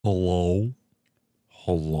Hello?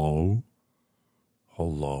 Hello?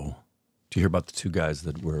 Hello? Do you hear about the two guys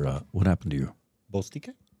that were, what happened to you?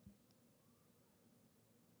 Bostika?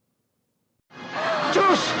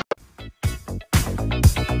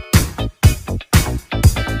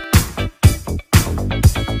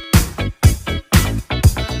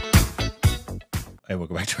 Hey,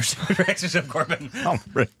 welcome back to our reactions of Corbin. Oh,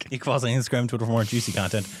 Rick. You can follow us on Instagram, Twitter for more juicy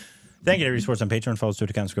content. Thank you to every sports on Patreon. Follow us Twitter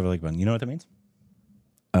account, subscribe, like button. You know what that means?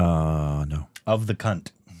 No. Of the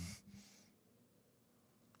cunt.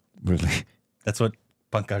 Really? That's what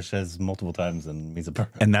Pankaj says multiple times in Mirzapur.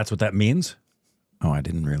 And that's what that means? Oh, I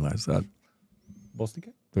didn't realize that.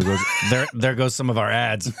 Bostika? There goes some of our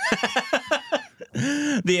ads.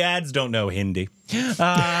 The ads don't know Hindi.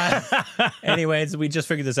 Anyways, we just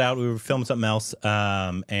figured this out. We were filming something else,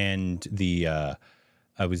 and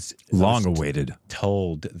I was Long-awaited.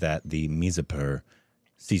 told that the Mirzapur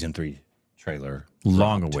season 3 trailer.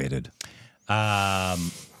 Long-awaited.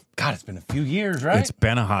 God, it's been a few years, right? It's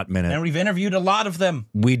been a hot minute. And we've interviewed a lot of them.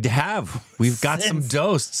 We have. We've got some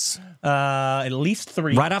doses. At least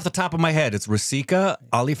 3. Right off the top of my head, it's Rasika,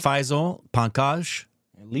 Ali Fazal, Pankaj.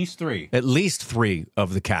 At least 3. At least 3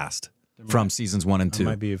 of the cast from seasons 1 and 2. I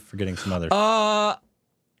might be forgetting some others. I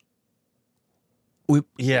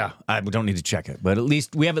don't need to check it, but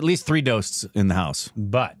we have at least 3 doses in the house.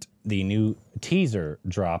 But the new teaser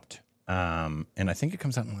dropped, and I think it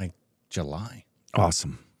comes out in like July.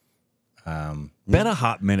 Awesome. Been a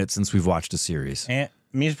hot minute since we've watched a series. And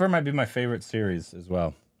Mirzapur might be my favorite series as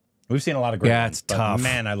well. We've seen a lot of great ones, it's tough.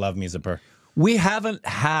 Man, I love Mirzapur. We've had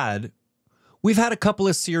a couple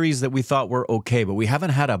of series that we thought were okay, but we haven't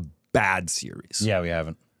had a bad series. Yeah, we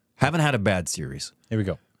haven't. Haven't had a bad series. Here we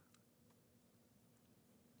go.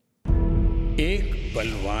 एक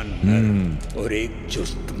बलवान नर और एक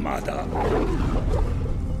चुस्त मादा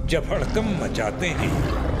जब हड़कंप मचाते हैं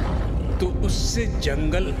तो उससे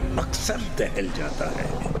जंगल अक्सर दहल जाता है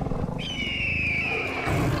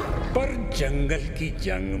पर जंगल की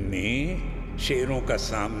जंग में शेरों का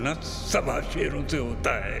सामना सभा शेरों से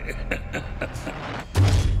होता है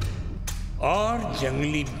और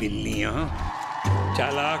जंगली बिल्लियां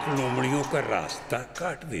चालाक लोमड़ियों का रास्ता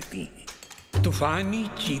काट देती हैं तूफानी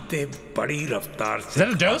चीते बड़ी रफ्तार से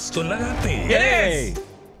तो लगाते हैं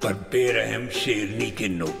पर बेरहम शेरनी के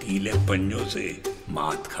नोकीले पंजों से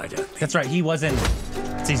मात खा जाते हैं That's right, he was in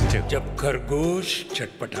season 2. जब खरगोश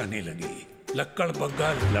छटपटाने लगे लक्कड़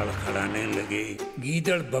बग्गा लड़खड़ाने लगे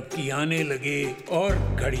गीदड़ बपकियाने लगे और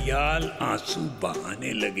घड़ियाल आंसू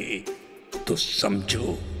बहाने लगे तो समझो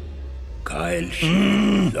घायल शेर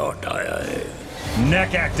लौट आया है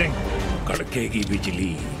Neck acting. कड़केगी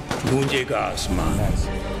बिजली गूंजेगा आसमान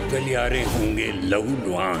गलियारे होंगे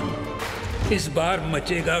लहूलुहान इस बार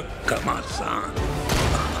मचेगा घमासान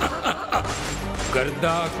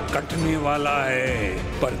गर्दा कटने वाला है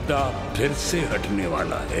पर्दा फिर से हटने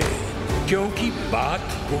वाला है क्योंकि बात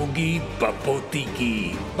होगी बपोती की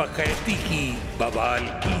बकैती की बवाल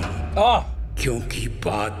की क्योंकि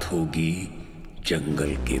बात होगी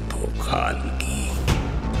जंगल के भोकाल की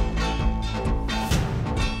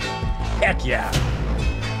Heck yeah.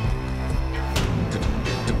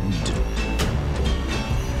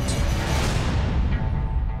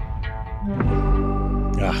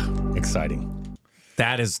 Exciting.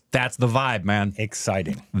 That's the vibe, man.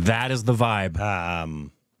 Exciting. That is the vibe. I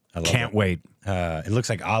love Can't wait. It looks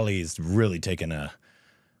like Ali's really taken a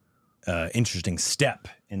interesting step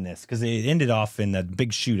in this because it ended off in that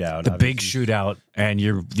big shootout. The big shootout, and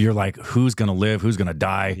you're like, who's gonna live? Who's gonna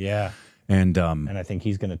die? Yeah. And I think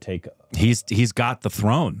he's gonna take. He's got the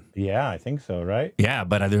throne. Yeah, I think so. Right. Yeah,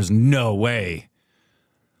 but there's no way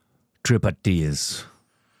Tripathi is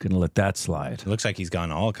gonna let that slide. It looks like he's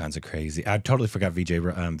gone all kinds of crazy. I totally forgot VJ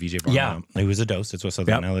Brown. Yeah. He was a dose. It's what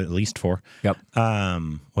Southern at least 4. Yep.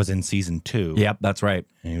 Was in season 2. Yep, that's right.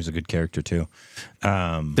 And he was a good character too.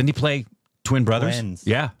 Didn't he play twin brothers? Twins.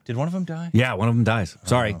 Yeah. Did one of them die? Yeah, one of them dies.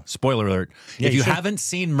 Sorry, spoiler alert. Yeah, if you should. haven't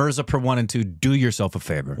seen Mirzapur 1 and 2, do yourself a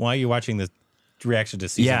favor. Why are you watching the reaction to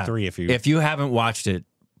season 3? If you haven't watched it,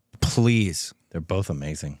 please. They're both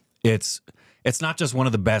amazing. It's not just one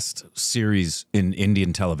of the best series in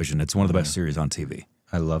Indian television. It's one of the best series on TV.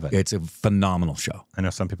 I love it. It's a phenomenal show. I know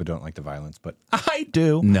some people don't like the violence, but I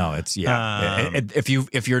do. No, it's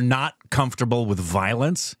if you're not comfortable with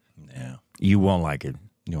violence, you won't like it.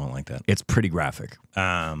 You won't like that. It's pretty graphic.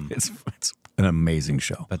 It's an amazing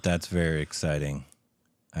show. But that's very exciting.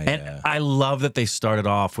 I love that they started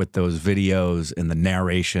off with those videos and the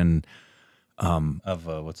narration of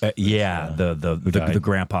what's the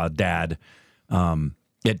grandpa dad.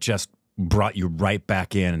 It just brought you right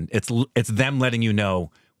back in. It's them letting you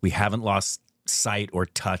know we haven't lost sight or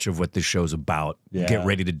touch of what this show's about, Yeah. get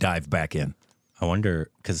ready to dive back in. I wonder,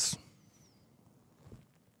 because...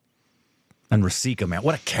 And Rasika, man,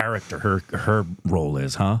 what a character her role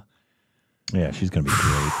is, huh? Yeah, she's going to be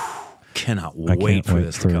great. Cannot wait for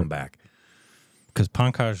this to come back. Because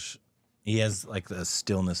Pankaj, he has like the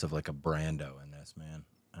stillness of like a Brando in this,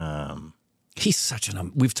 man. He's such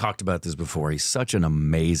we've talked about this before. He's such an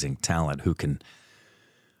amazing talent who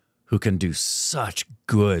can do such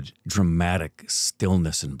good dramatic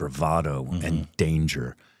stillness and bravado and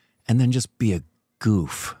danger, and then just be a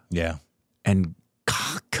goof. Yeah. And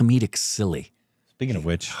comedic silly. Speaking of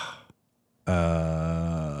which,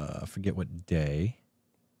 I forget what day.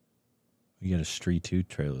 We got a Street 2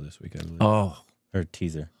 trailer this week, I believe. Oh, or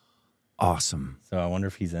teaser. Awesome. So I wonder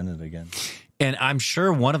if he's in it again. And I'm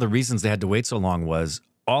sure one of the reasons they had to wait so long was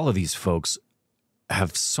all of these folks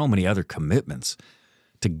have so many other commitments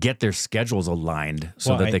to get their schedules aligned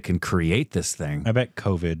so that they can create this thing. I bet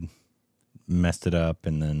COVID messed it up,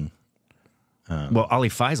 and then... well, Ali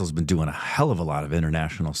Fazal's been doing a hell of a lot of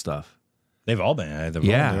international stuff. They've all been.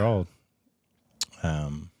 They're all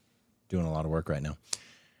doing a lot of work right now.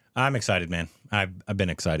 I'm excited, man. I've been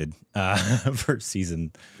excited for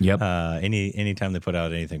season. Yep. Anytime they put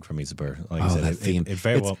out anything from Mirzapur, like I said, that theme. It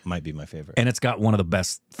very well might be my favorite. And it's got one of the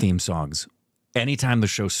best theme songs. Anytime the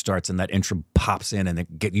show starts and that intro pops in and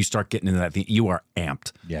you start getting into that theme, you are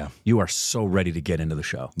amped. Yeah. You are so ready to get into the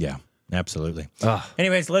show. Yeah. Absolutely.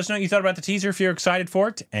 Anyways, let us know what you thought about the teaser if you're excited for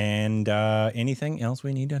it, and anything else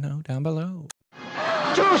we need to know down below.